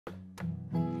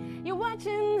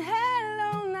watching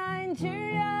Hello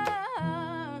Nigeria.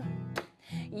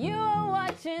 You are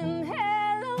watching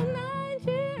Hello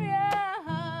Nigeria.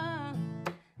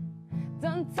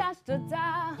 Don't touch the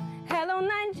dial. Hello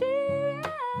Nigeria.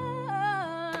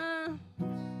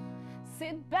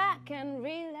 Sit back and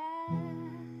relax.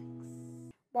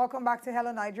 Welcome back to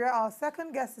Hello Nigeria. Our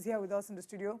second guest is here with us in the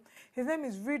studio. His name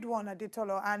is Ridwan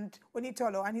Onitolo,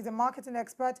 and he's a marketing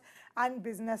expert and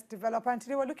business developer. And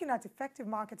today we're looking at effective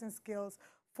marketing skills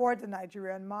for the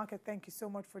Nigerian market. Thank you so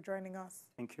much for joining us.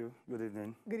 Thank you. Good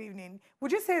evening. Good evening.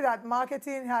 Would you say that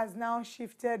marketing has now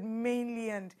shifted mainly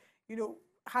and,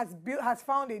 has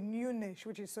found a new niche,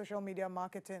 which is social media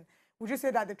marketing? Would you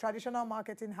say that the traditional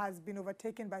marketing has been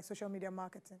overtaken by social media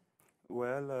marketing?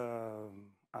 Well,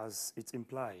 as it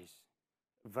implies,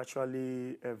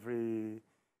 virtually every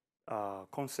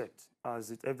concept,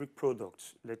 every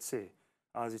product, let's say,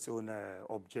 has its own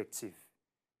objective.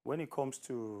 When it comes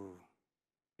to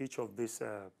each of these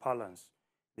parlance,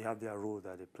 they have their role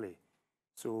that they play.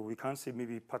 So we can't say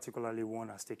maybe particularly one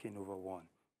has taken over one.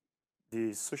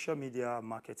 The social media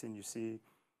marketing, you see,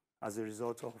 as a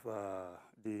result of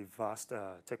the vast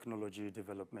technology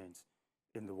development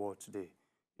in the world today,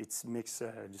 it makes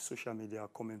the social media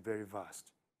coming very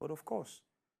vast. But of course,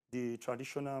 the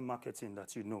traditional marketing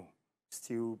that you know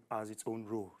still has its own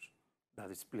roles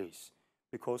that it plays.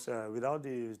 Because without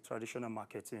the traditional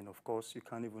marketing, of course, you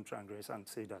can't even transgress and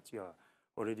say that you are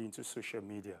already into social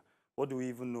media. What do we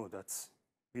even know? That,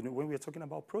 when we are talking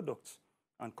about products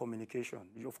and communication,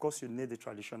 of course, you need the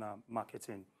traditional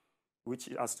marketing, which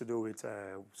has to do with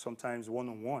sometimes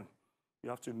one-on-one.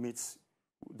 You have to meet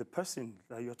the person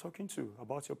that you're talking to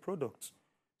about your product.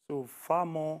 So far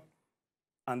more,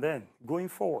 and then going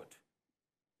forward,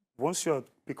 once you're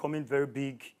becoming very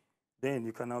big, then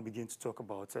you can now begin to talk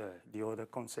about the other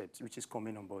concept, which is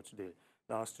coming on board today,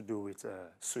 that has to do with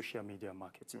social media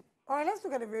marketing. All right, let's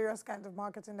look at the various kinds of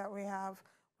marketing that we have.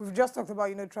 We've just talked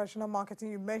about, traditional marketing.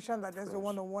 You mentioned that there's the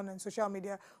one-on-one and social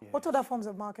media. Yes. What other forms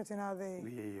of marketing are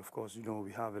they? Of course,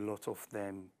 we have a lot of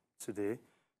them today.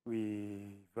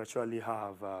 We virtually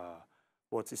have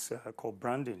what is called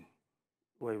branding,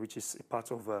 which is a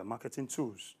part of marketing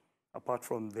tools. Apart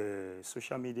from the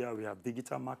social media, we have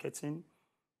digital marketing.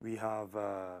 We have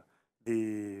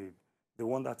the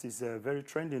one that is very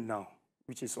trending now,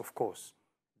 which is, of course,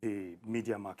 the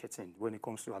media marketing when it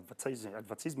comes to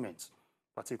advertisements,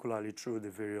 particularly through the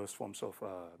various forms of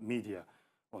media,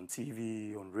 on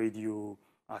TV, on radio,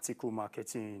 article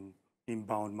marketing,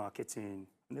 inbound marketing,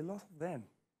 and a lot of them.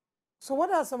 So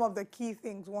what are some of the key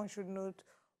things one should note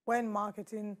when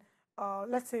marketing,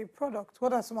 let's say, products?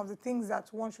 What are some of the things that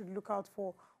one should look out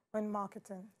for when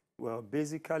marketing? Well,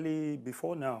 basically,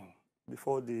 before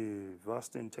the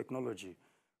vast in technology,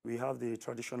 we have the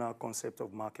traditional concept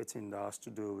of marketing that has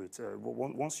to do with,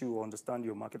 once you understand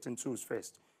your marketing tools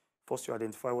first you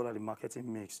identify what are the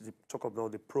marketing mix. You talk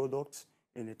about the product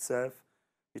in itself,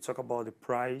 you talk about the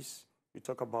price, you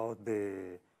talk about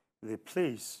the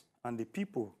place and the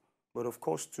people. But of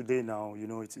course, today now,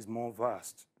 it is more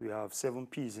vast. We have 7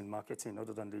 Ps in marketing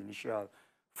other than the initial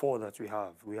 4 that we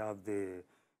have. We have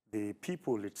the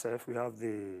people itself, we have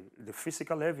the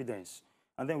physical evidence,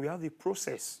 and then we have the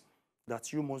process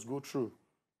that you must go through.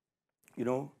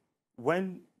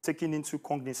 When taking into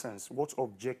cognizance what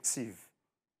objective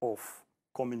of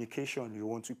communication you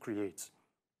want to create,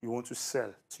 you want to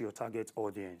sell to your target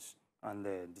audience, and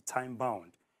the time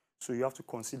bound. So you have to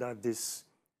consider this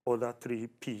other 3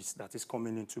 Ps that is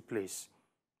coming into place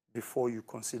before you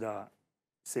consider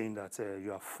saying that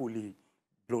you are fully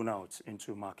blown out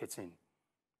into marketing.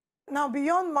 Now,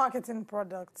 beyond marketing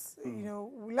products,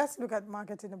 let's look at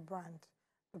marketing a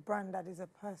brand that is a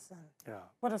person. Yeah.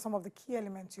 What are some of the key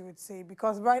elements you would say?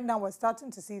 Because right now we're starting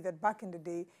to see that back in the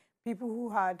day, people who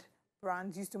had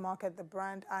brands used to market the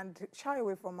brand and shy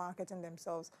away from marketing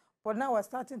themselves. But now we're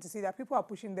starting to see that people are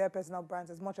pushing their personal brands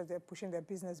as much as they're pushing their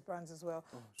business brands as well.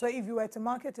 So if you were to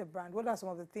market a brand, what are some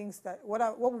of the things that,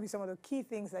 what would be some of the key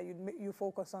things that you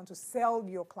focus on to sell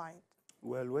your client?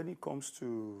 Well, when it comes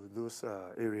to those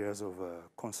areas of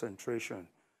concentration,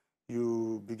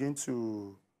 you begin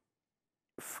to,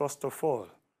 first of all,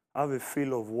 have a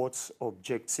feel of what's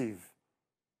objective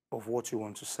of what you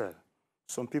want to sell.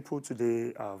 Some people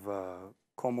today have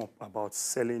come up about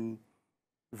selling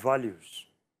values.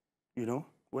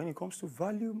 When it comes to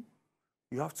value,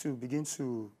 you have to begin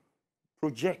to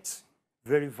project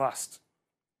very vast.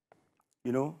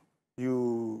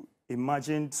 You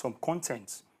imagine some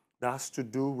content that has to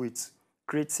do with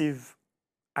creative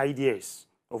ideas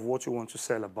of what you want to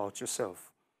sell about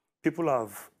yourself. People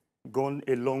have gone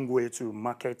a long way to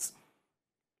market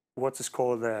what is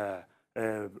called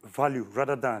value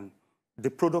rather than the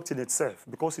product in itself,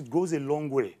 because it goes a long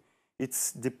way. It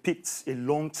depicts a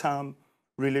long-term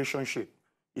relationship.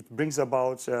 It brings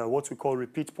about what we call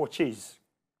repeat purchase.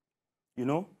 You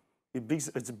know, it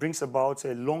brings about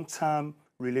a long-term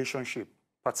relationship,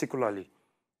 particularly,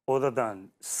 other than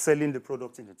selling the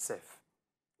product in itself.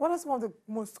 What are some of the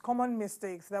most common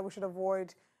mistakes that we should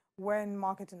avoid when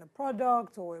marketing a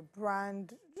product or a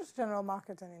brand, just general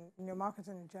marketing, in your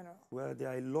marketing in general? Well, there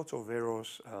are a lot of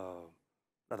errors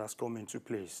that has come into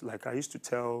place. Like I used to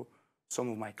tell some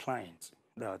of my clients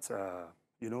that,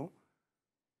 you know,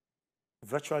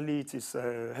 virtually it is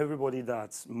everybody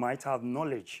that might have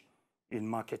knowledge in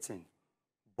marketing,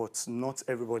 but not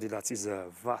everybody that is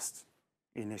vast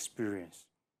in experience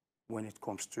when it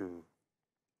comes to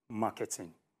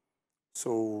marketing.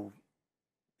 So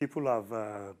people have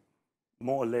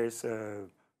more or less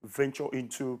ventured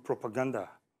into propaganda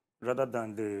rather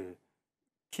than the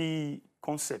key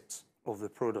concept of the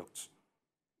product.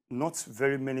 Not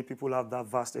very many people have that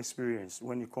vast experience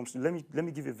when it comes to, let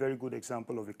me give you a very good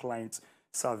example of a client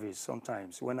service.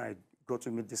 Sometimes when I got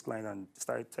to meet this client and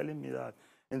started telling me that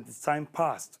in the time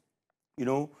past, you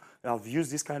know, I've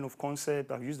used this kind of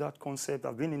concept, I've used that concept,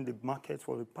 I've been in the market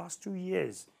for the past 2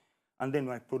 years, and then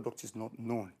my product is not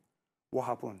known. What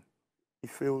happened? It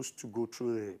fails to go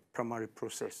through the primary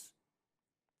process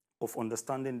of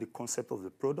understanding the concept of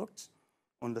the product,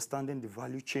 understanding the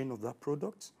value chain of that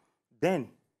product, then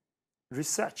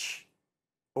research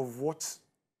of what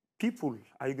people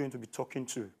are you going to be talking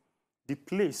to, the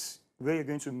place where you're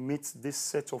going to meet this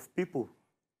set of people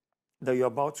that you're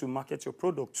about to market your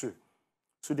product to.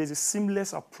 So there's a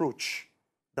seamless approach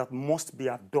that must be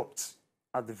adopted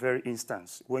at the very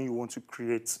instance when you want to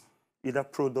create either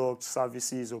products,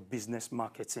 services, or business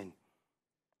marketing,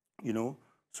 you know.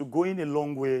 So going a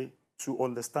long way to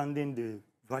understanding the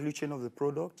value chain of the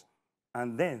product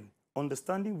and then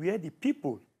understanding where the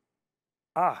people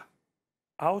are,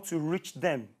 how to reach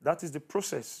them. That is the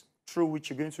process through which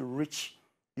you're going to reach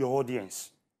your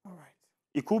audience. All right.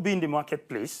 It could be in the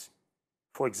marketplace,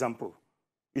 for example.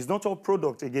 It's not all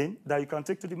product, again, that you can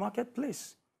take to the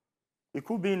marketplace. It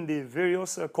could be in the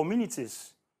various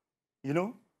communities. You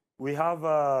know, we have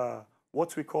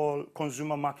what we call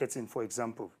consumer marketing, for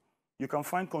example. You can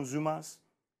find consumers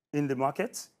in the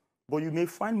market, but you may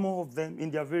find more of them in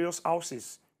their various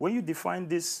houses. When you define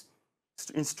this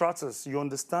in stratas, you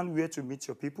understand where to meet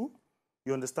your people,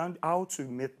 you understand how to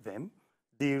meet them,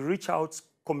 the reach out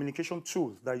communication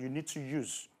tool that you need to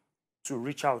use to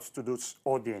reach out to those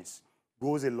audience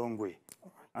goes a long way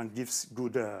and gives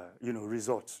good you know,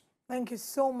 results. Thank you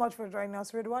so much for joining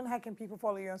us. Ridwan, how can people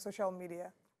follow you on social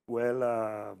media?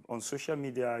 Well, on social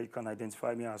media, you can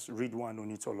identify me as Ridwan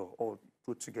Onitolo, all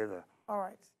put together. All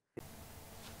right.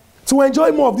 To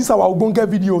enjoy more of these our Ogbonge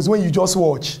videos when you just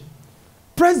watch,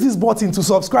 press this button to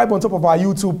subscribe on top of our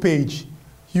YouTube page.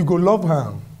 You go love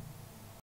am.